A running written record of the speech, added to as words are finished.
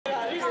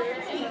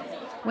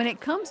When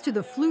it comes to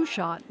the flu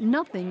shot,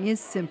 nothing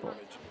is simple.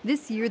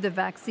 This year, the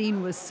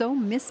vaccine was so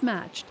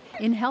mismatched.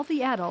 In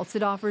healthy adults,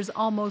 it offers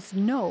almost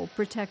no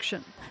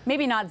protection.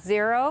 Maybe not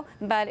zero,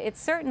 but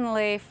it's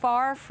certainly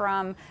far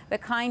from the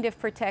kind of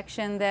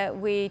protection that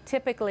we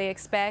typically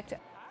expect.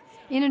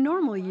 In a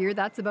normal year,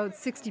 that's about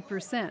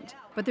 60%.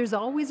 But there's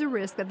always a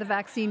risk that the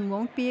vaccine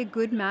won't be a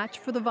good match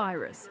for the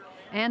virus.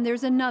 And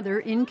there's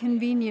another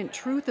inconvenient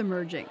truth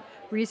emerging.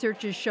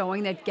 Research is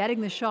showing that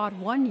getting the shot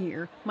one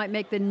year might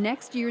make the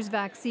next year's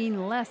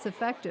vaccine less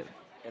effective.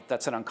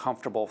 That's an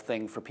uncomfortable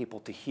thing for people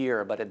to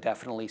hear, but it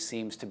definitely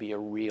seems to be a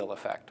real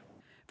effect.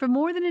 For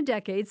more than a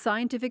decade,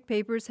 scientific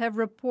papers have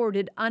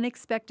reported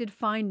unexpected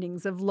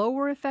findings of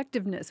lower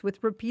effectiveness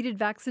with repeated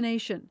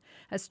vaccination,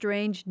 a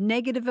strange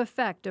negative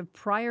effect of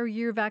prior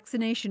year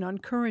vaccination on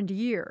current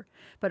year.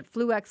 But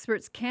flu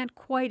experts can't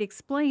quite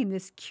explain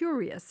this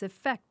curious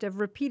effect of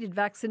repeated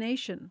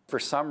vaccination. For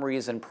some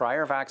reason,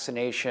 prior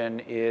vaccination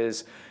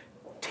is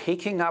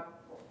taking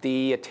up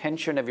the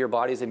attention of your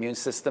body's immune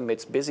system.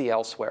 It's busy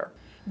elsewhere.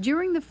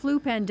 During the flu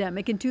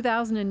pandemic in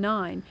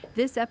 2009,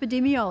 this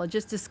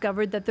epidemiologist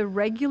discovered that the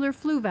regular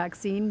flu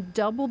vaccine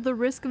doubled the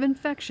risk of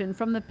infection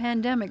from the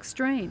pandemic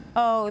strain.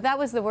 Oh, that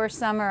was the worst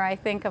summer, I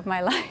think, of my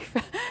life.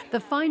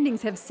 The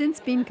findings have since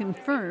been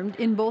confirmed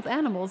in both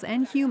animals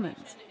and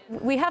humans.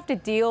 We have to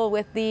deal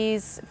with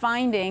these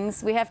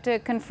findings. We have to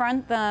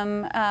confront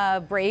them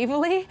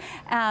bravely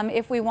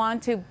if we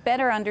want to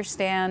better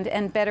understand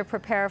and better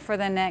prepare for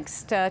the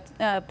next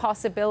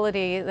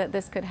possibility that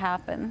this could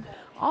happen.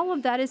 All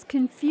of that is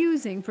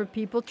confusing for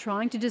people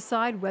trying to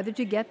decide whether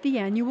to get the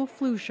annual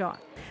flu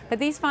shot. But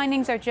these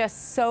findings are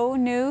just so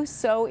new,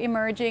 so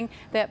emerging,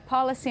 that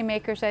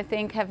policymakers, I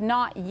think, have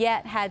not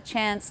yet had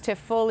chance to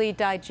fully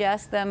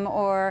digest them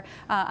or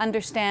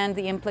understand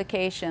the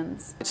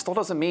implications. It still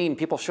doesn't mean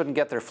people shouldn't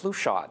get their flu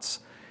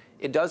shots.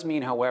 It does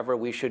mean, however,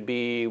 we should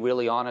be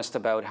really honest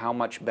about how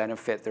much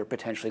benefit they're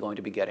potentially going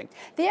to be getting.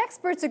 The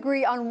experts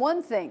agree on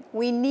one thing.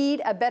 We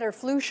need a better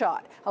flu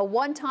shot, a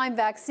one-time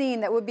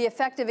vaccine that would be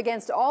effective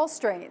against all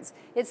strains.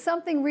 It's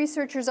something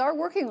researchers are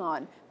working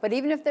on, but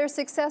even if they're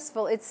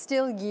successful, it's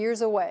still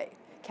years away.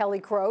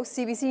 Kelly CROWE,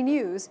 CBC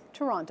News,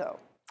 Toronto.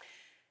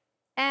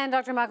 And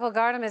Dr. Michael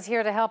GARDAM is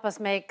here to help us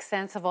make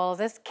sense of all of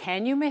this.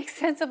 Can you make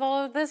sense of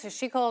all of this?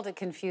 She called it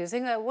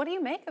confusing. What do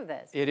you make of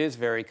this? It is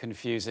very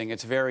confusing.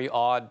 It's very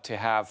odd to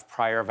have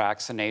prior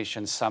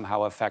vaccinations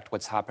somehow affect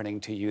what's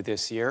happening to you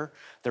this year.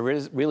 There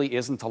really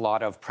isn't a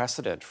lot of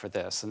precedent for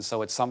this. And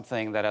so it's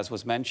something that, as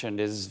was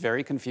mentioned, is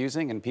very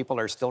confusing, and people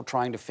are still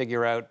trying to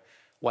figure out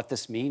what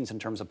this means in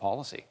terms of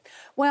policy.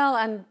 Well,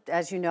 and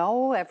as you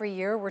know, every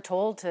year we're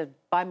told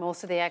by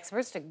most of the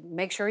experts to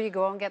make sure you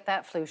go and get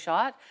that flu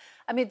shot.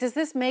 I mean, does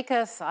this make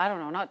us, I don't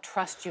know, not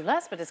trust you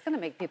less, but it's going to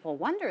make people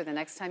wonder the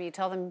next time you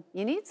tell them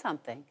you need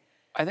something?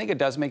 I think it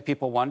does make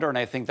people wonder, and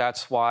I think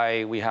that's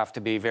why we have to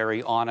be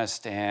very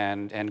honest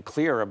and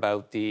clear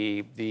about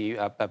the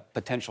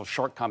potential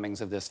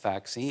shortcomings of this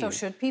vaccine. So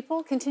should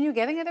people continue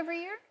getting it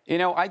every year? You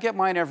know, I get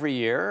mine every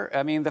year.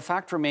 I mean, the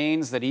fact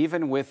remains that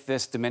even with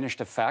this diminished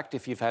effect,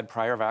 if you've had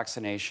prior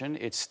vaccination,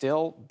 it's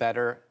still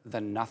better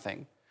than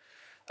nothing.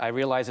 I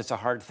realize it's a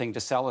hard thing to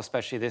sell,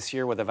 especially this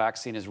year where the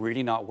vaccine is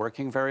really not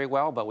working very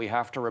well, but we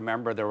have to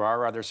remember there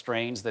are other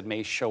strains that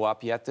may show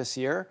up yet this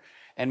year.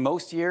 And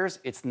most years,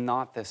 it's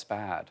not this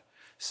bad.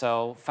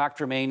 So fact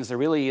remains, there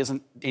really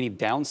isn't any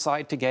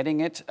downside to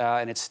getting it,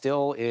 and it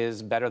still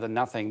is better than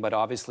nothing, but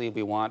obviously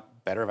we want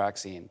better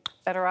vaccine.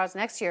 Better odds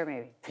next year,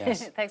 maybe.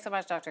 Yes. Thanks so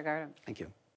much, Dr. GARDAM. Thank you.